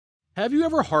Have you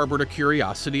ever harbored a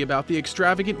curiosity about the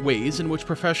extravagant ways in which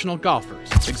professional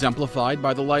golfers, exemplified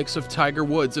by the likes of Tiger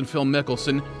Woods and Phil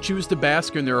Mickelson, choose to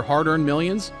bask in their hard-earned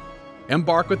millions?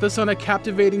 Embark with us on a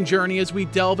captivating journey as we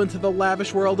delve into the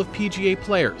lavish world of PGA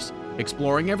players,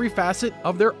 exploring every facet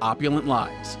of their opulent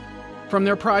lives. From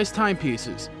their prized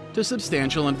timepieces to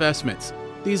substantial investments,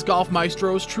 these golf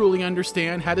maestros truly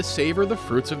understand how to savor the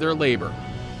fruits of their labor.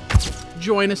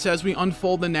 Join us as we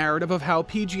unfold the narrative of how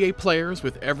PGA players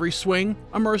with every swing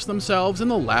immerse themselves in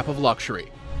the lap of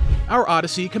luxury. Our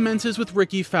odyssey commences with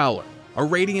Rickie Fowler, a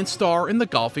radiant star in the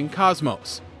golfing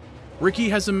cosmos. Rickie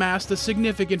has amassed a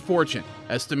significant fortune,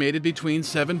 estimated between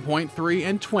 $7.3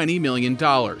 and $20 million,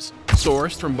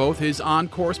 sourced from both his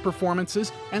on-course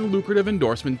performances and lucrative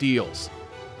endorsement deals.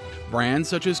 Brands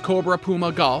such as Cobra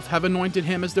Puma Golf have anointed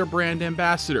him as their brand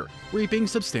ambassador, reaping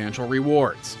substantial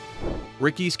rewards.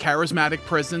 Rickie's charismatic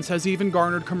presence has even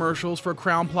garnered commercials for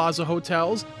Crowne Plaza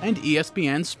Hotels and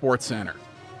ESPN SportsCenter.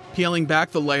 Peeling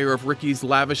back the layer of Rickie's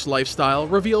lavish lifestyle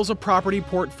reveals a property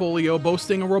portfolio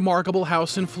boasting a remarkable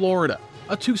house in Florida,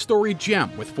 a two-story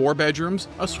gem with 4 bedrooms,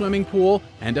 a swimming pool,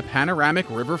 and a panoramic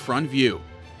riverfront view.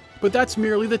 But that's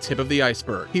merely the tip of the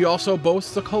iceberg. He also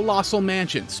boasts a colossal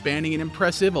mansion spanning an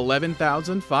impressive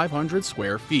 11,500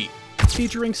 square feet,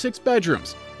 featuring 6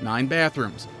 bedrooms, 9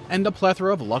 bathrooms, and a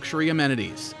plethora of luxury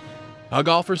amenities. A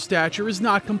golfer's stature is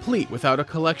not complete without a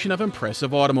collection of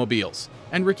impressive automobiles,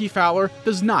 and Rickie Fowler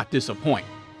does not disappoint.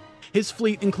 His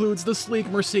fleet includes the sleek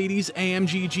Mercedes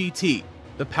AMG GT,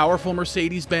 the powerful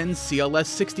Mercedes-Benz CLS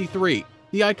 63,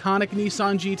 the iconic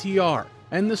Nissan GTR,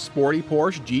 and the sporty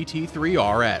Porsche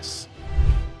GT3 RS.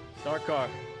 Start car.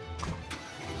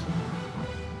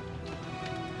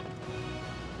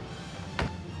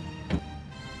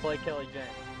 Play Kelly Jane.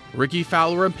 Rickie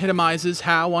Fowler epitomizes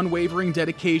how unwavering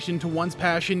dedication to one's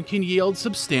passion can yield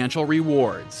substantial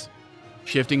rewards.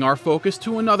 Shifting our focus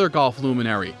to another golf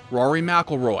luminary, Rory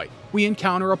McIlroy, we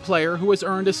encounter a player who has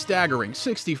earned a staggering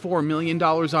 $64 million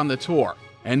on the tour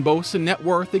and boasts a net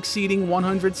worth exceeding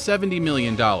 $170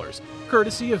 million,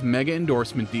 courtesy of mega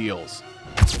endorsement deals.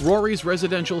 Rory's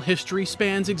residential history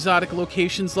spans exotic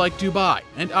locations like Dubai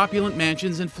and opulent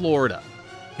mansions in Florida.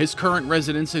 His current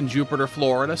residence in Jupiter,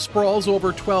 Florida sprawls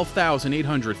over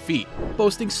 12,800 feet,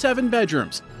 boasting 7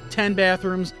 bedrooms, 10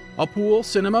 bathrooms, a pool,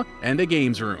 cinema, and a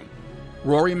games room.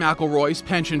 Rory McIlroy's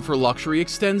penchant for luxury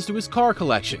extends to his car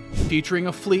collection, featuring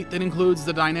a fleet that includes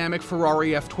the dynamic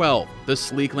Ferrari F12, the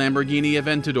sleek Lamborghini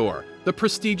Aventador, the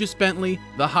prestigious Bentley,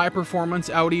 the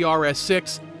high-performance Audi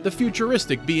RS6, the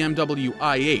futuristic BMW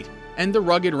i8, and the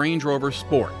rugged Range Rover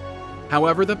Sport.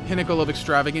 However, the pinnacle of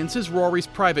extravagance is Rory's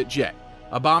private jet,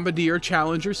 a Bombardier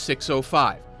Challenger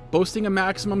 605, boasting a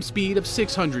maximum speed of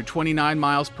 629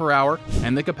 miles per hour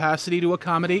and the capacity to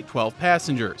accommodate 12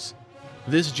 passengers.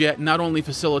 This jet not only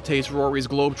facilitates Rory's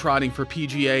globetrotting for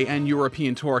PGA and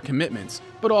European Tour commitments,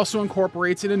 but also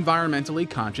incorporates an environmentally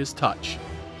conscious touch.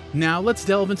 Now let's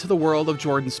delve into the world of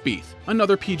Jordan Spieth,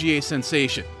 another PGA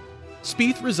sensation.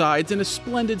 Spieth resides in a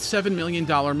splendid $7 million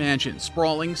mansion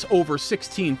sprawling over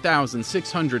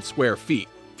 16,600 square feet,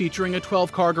 featuring a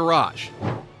 12-car garage.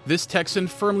 This Texan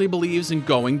firmly believes in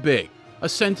going big, a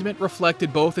sentiment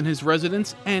reflected both in his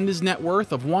residence and his net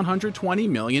worth of $120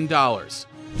 million.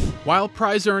 While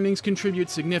prize earnings contribute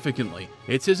significantly,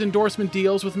 it's his endorsement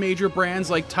deals with major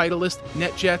brands like Titleist,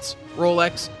 NetJets,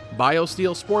 Rolex,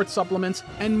 BioSteel sports supplements,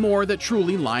 and more that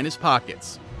truly line his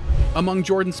pockets. Among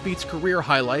Jordan Spieth's career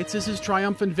highlights is his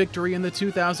triumphant victory in the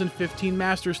 2015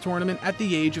 Masters tournament at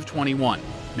the age of 21,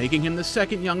 making him the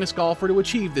second youngest golfer to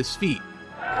achieve this feat.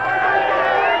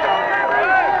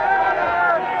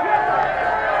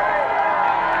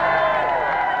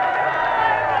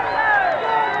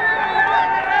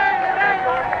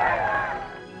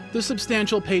 The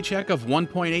substantial paycheck of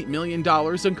 $1.8 million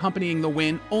accompanying the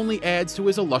win only adds to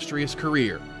his illustrious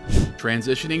career.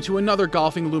 Transitioning to another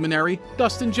golfing luminary,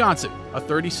 Dustin Johnson, a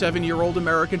 37-year-old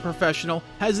American professional,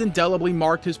 has indelibly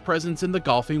marked his presence in the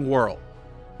golfing world.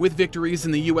 With victories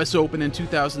in the US Open in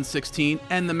 2016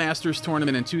 and the Masters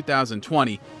tournament in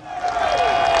 2020,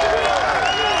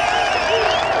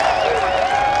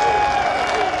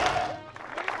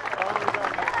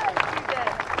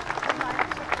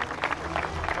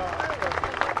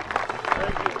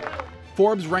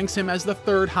 Forbes ranks him as the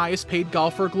 3rd highest paid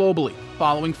golfer globally,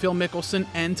 following Phil Mickelson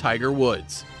and Tiger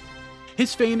Woods.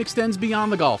 His fame extends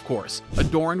beyond the golf course,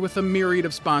 adorned with a myriad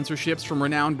of sponsorships from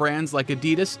renowned brands like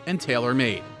Adidas and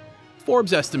TaylorMade.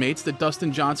 Forbes estimates that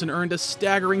Dustin Johnson earned a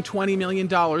staggering $20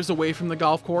 million away from the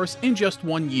golf course in just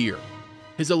 1 year.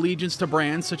 His allegiance to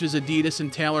brands such as Adidas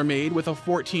and TaylorMade, with a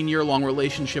 14-year-long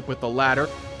relationship with the latter,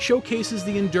 showcases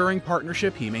the enduring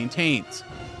partnership he maintains.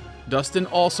 Dustin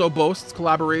also boasts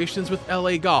collaborations with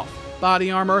LA Golf, Body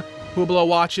Armor, Hublot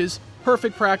Watches,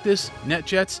 Perfect Practice,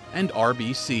 NetJets, and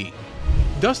RBC.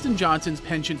 Dustin Johnson's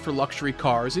penchant for luxury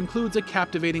cars includes a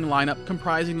captivating lineup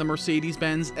comprising the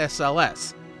Mercedes-Benz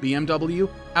SLS, BMW,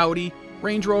 Audi,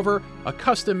 Range Rover, a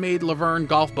custom-made Laverne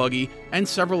golf buggy, and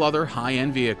several other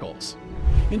high-end vehicles.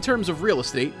 In terms of real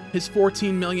estate, his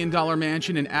 $14 million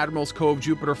mansion in Admirals Cove,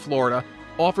 Jupiter, Florida,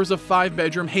 offers a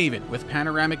 5-bedroom haven with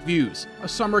panoramic views, a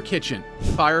summer kitchen,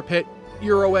 fire pit,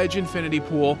 Euro Edge infinity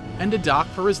pool, and a dock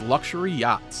for his luxury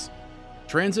yachts.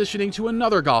 Transitioning to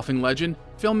another golfing legend,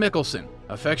 Phil Mickelson,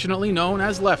 affectionately known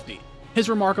as Lefty. His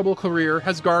remarkable career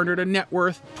has garnered a net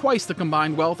worth twice the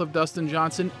combined wealth of Dustin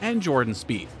Johnson and Jordan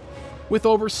Spieth. With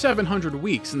over 700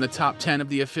 weeks in the top 10 of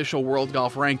the official World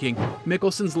Golf Ranking,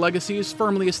 Mickelson's legacy is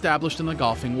firmly established in the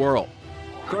golfing world.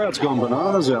 Crowd's gone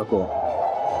bananas out there.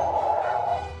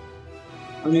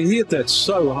 I mean, he hit that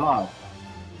so hard.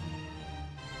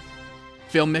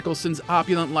 Phil Mickelson's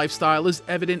opulent lifestyle is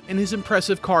evident in his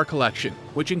impressive car collection,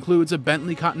 which includes a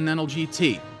Bentley Continental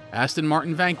GT, Aston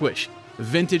Martin Vanquish,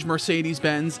 vintage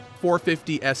Mercedes-Benz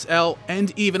 450 SL,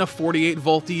 and even a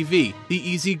 48-volt EV, the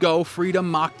EasyGo Freedom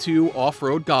Mach 2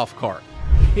 off-road golf cart.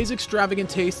 His extravagant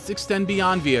tastes extend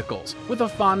beyond vehicles, with a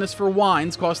fondness for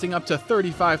wines costing up to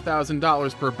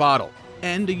 $35,000 per bottle,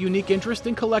 and a unique interest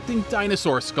in collecting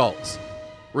dinosaur skulls.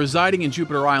 Residing in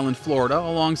Jupiter Island, Florida,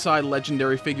 alongside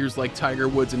legendary figures like Tiger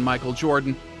Woods and Michael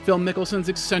Jordan, Phil Mickelson's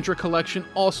eccentric collection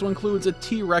also includes a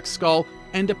T-Rex skull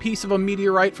and a piece of a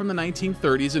meteorite from the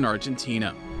 1930s in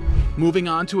Argentina. Moving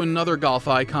on to another golf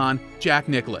icon, Jack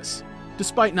Nicklaus.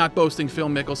 Despite not boasting Phil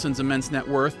Mickelson's immense net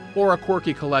worth or a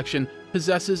quirky collection,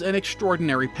 possesses an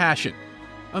extraordinary passion.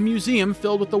 A museum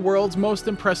filled with the world's most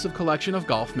impressive collection of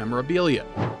golf memorabilia.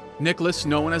 Nicklaus,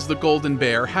 known as the Golden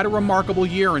Bear, had a remarkable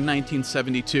year in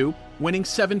 1972, winning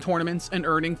 7 tournaments and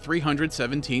earning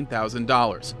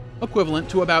 $317,000, equivalent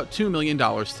to about $2 million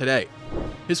today.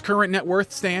 His current net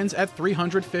worth stands at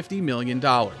 $350 million.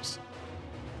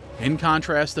 In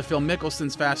contrast to Phil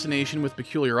Mickelson's fascination with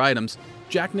peculiar items,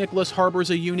 Jack Nicklaus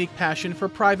harbors a unique passion for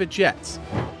private jets.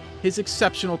 His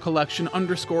exceptional collection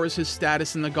underscores his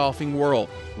status in the golfing world,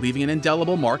 leaving an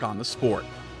indelible mark on the sport.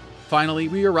 Finally,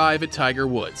 we arrive at Tiger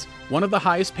Woods, one of the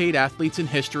highest-paid athletes in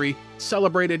history,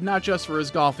 celebrated not just for his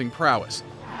golfing prowess,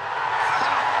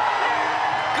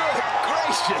 Good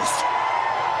gracious!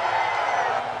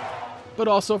 but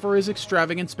also for his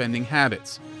extravagant spending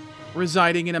habits.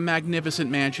 Residing in a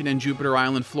magnificent mansion in Jupiter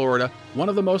Island, Florida, one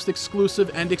of the most exclusive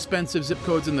and expensive zip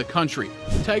codes in the country,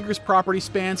 Tiger's property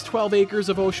spans 12 acres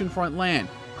of oceanfront land,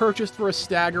 purchased for a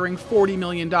staggering $40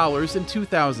 million in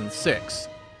 2006.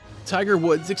 Tiger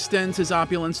Woods extends his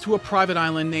opulence to a private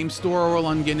island named Stora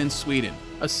Lungen in Sweden,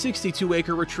 a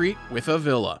 62-acre retreat with a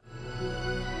villa.